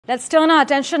Let's turn our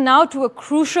attention now to a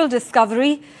crucial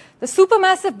discovery. The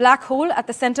supermassive black hole at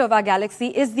the center of our galaxy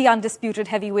is the undisputed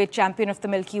heavyweight champion of the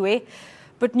Milky Way.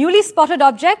 But newly spotted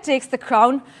object takes the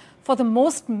crown for the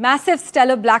most massive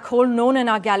stellar black hole known in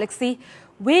our galaxy,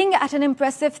 weighing at an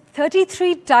impressive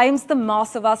 33 times the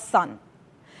mass of our Sun.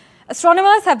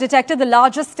 Astronomers have detected the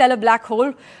largest stellar black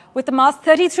hole with a mass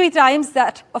 33 times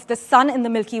that of the Sun in the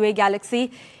Milky Way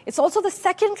galaxy. It's also the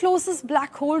second closest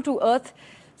black hole to Earth,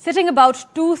 sitting about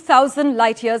 2,000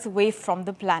 light years away from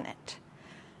the planet.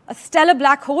 A stellar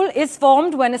black hole is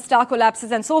formed when a star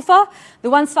collapses, and so far, the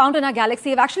ones found in our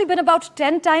galaxy have actually been about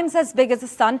 10 times as big as the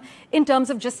Sun in terms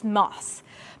of just mass.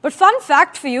 But fun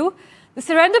fact for you, the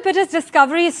serendipitous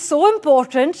discovery is so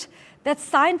important that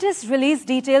scientists released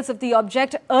details of the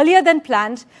object earlier than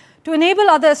planned to enable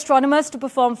other astronomers to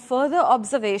perform further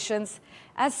observations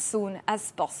as soon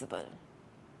as possible.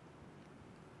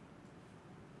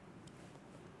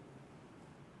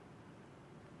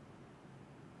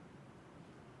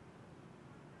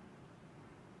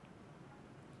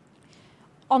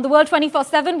 On the World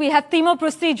 24/7, we have Timo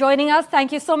Prusti joining us.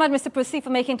 Thank you so much, Mr. Prusti,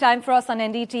 for making time for us on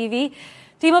NDTV.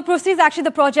 Timo Prusti is actually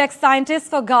the project scientist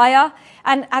for Gaia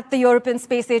and at the European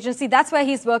Space Agency. That's where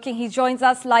he's working. He joins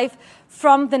us live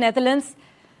from the Netherlands.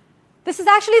 This is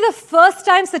actually the first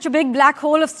time such a big black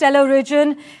hole of stellar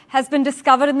origin has been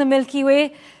discovered in the Milky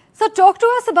Way. So talk to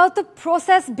us about the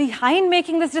process behind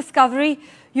making this discovery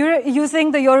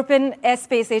using the European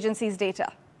Space Agency's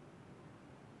data.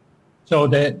 So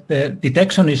the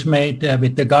detection is made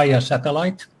with the Gaia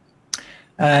satellite,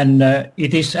 and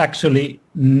it is actually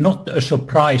not a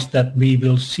surprise that we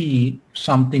will see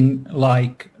something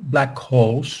like black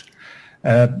holes,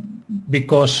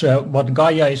 because what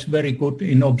Gaia is very good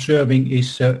in observing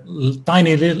is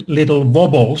tiny little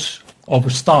wobbles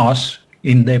of stars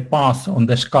in their path on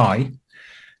the sky.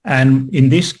 And in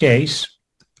this case,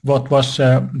 what was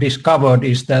discovered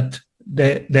is that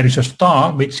there is a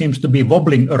star which seems to be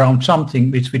wobbling around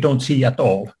something which we don't see at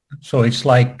all. So it's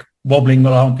like wobbling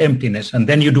around emptiness. And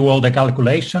then you do all the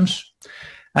calculations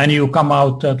and you come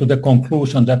out to the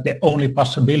conclusion that the only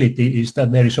possibility is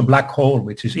that there is a black hole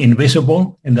which is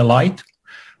invisible in the light,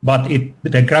 but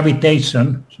the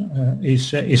gravitation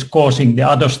is causing the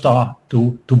other star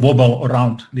to wobble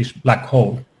around this black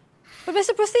hole. But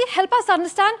Mr. Prusti, help us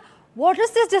understand, what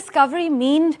does this discovery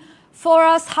mean for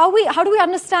us? How do we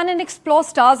understand and explore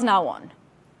stars now on?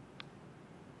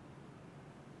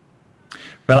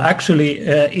 Well, actually,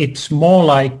 it's more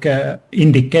like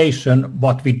indication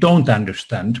what we don't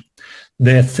understand.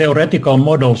 The theoretical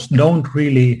models don't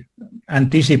really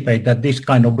anticipate that this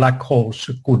kind of black holes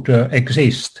could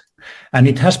exist. And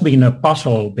it has been a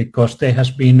puzzle because there has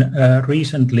been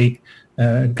recently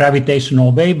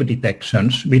gravitational wave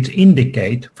detections which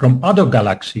indicate from other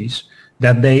galaxies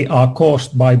that they are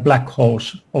caused by black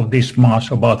holes of this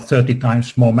mass, about 30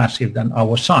 times more massive than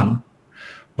our Sun.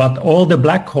 But all the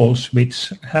black holes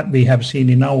which we have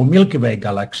seen in our Milky Way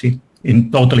galaxy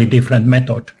in totally different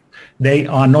method, they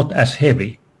are not as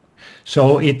heavy.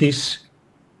 So it is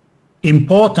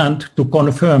important to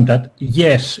confirm that,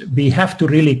 yes, we have to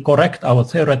really correct our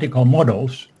theoretical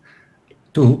models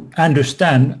to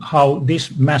understand how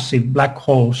these massive black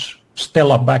holes,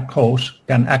 stellar black holes,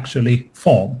 can actually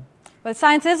form. Well,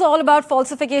 science is all about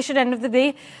falsification at the end of the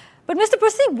day. But Mr.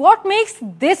 Prusti, what makes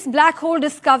this black hole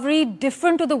discovery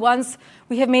different to the ones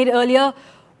we have made earlier?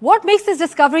 What makes this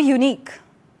discovery unique?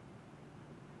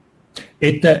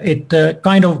 It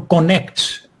kind of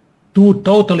connects two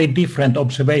totally different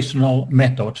observational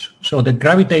methods. So the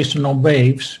gravitational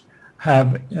waves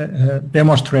have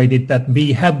demonstrated that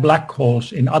we have black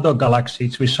holes in other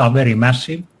galaxies which are very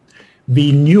massive.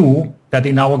 We knew that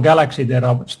in our galaxy there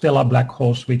are stellar black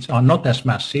holes which are not as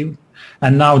massive.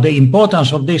 And now the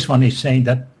importance of this one is saying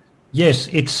that, yes,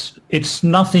 it's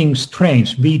nothing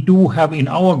strange. We do have in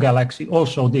our galaxy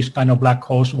also this kind of black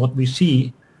holes, what we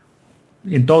see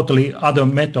in totally other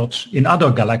methods in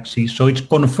other galaxies. So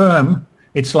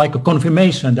it's like a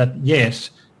confirmation that, yes,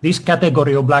 this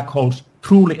category of black holes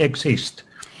truly exist.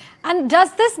 And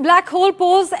does this black hole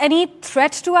pose any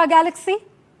threat to our galaxy?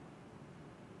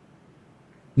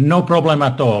 No problem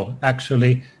at all,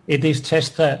 actually. It is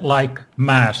just like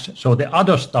mass. So the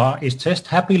other star is just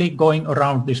happily going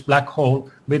around this black hole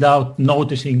without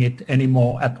noticing it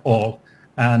anymore at all.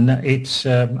 And it's,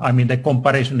 the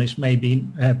comparison is maybe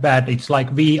bad. It's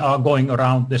like we are going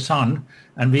around the Sun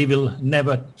and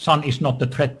Sun is not the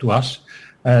threat to us.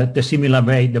 The similar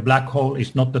way, the black hole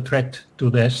is not the threat to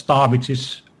the star which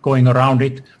is going around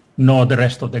it, nor the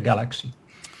rest of the galaxy.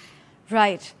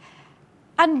 Right.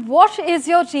 And what is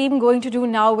your team going to do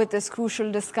now with this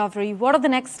crucial discovery? What are the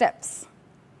next steps?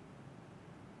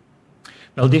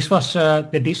 Well, this was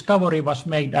the discovery was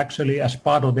made actually as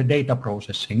part of the data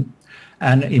processing,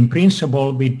 and in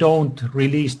principle we don't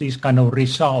release these kind of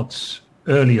results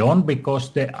early on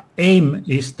because the aim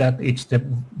is that it's the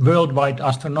worldwide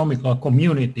astronomical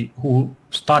community who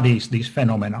studies this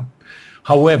phenomena.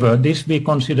 However, this we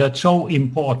considered so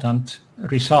important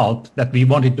result that we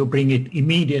wanted to bring it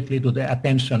immediately to the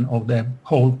attention of the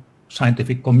whole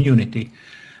scientific community.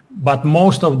 But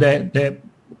most of the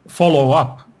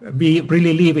follow-up, we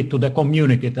really leave it to the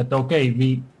community that,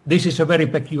 okay, this is a very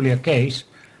peculiar case,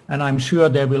 and I'm sure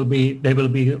there will be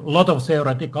a lot of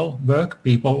theoretical work,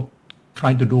 people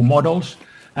trying to do models,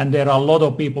 and there are a lot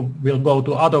of people will go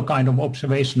to other kind of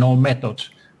observational methods.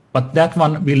 But that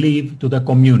one we leave to the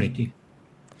community.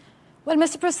 Well,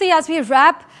 Mr. Prusti, as we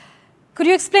wrap, could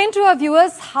you explain to our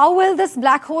viewers how will this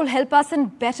black hole help us in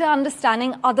better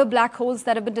understanding other black holes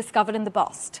that have been discovered in the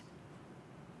past?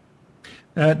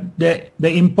 The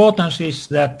importance is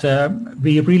that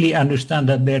we really understand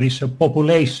that there is a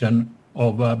population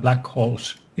of black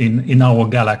holes in our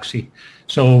galaxy.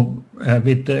 So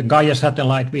with the Gaia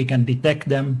satellite, we can detect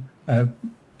them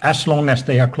as long as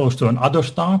they are close to another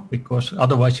star, because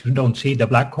otherwise you don't see the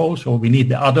black hole. So we need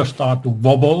the other star to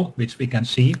wobble, which we can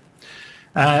see.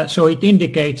 So it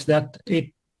indicates that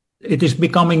it is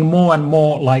becoming more and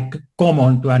more like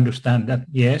common to understand that,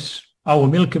 yes, our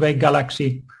Milky Way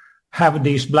galaxy have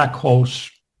these black holes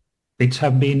which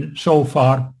have been so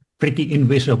far pretty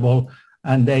invisible,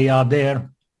 and they are there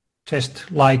just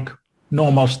like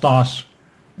normal stars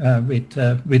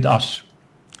with us.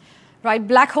 Right,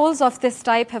 black holes of this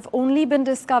type have only been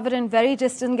discovered in very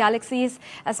distant galaxies,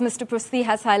 as Mr. Prusti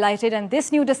has highlighted, and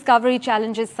this new discovery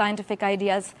challenges scientific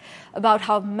ideas about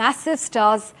how massive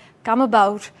stars come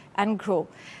about and grow.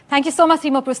 Thank you so much,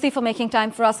 Timo Prusti, for making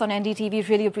time for us on NDTV.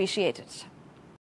 Really appreciate it.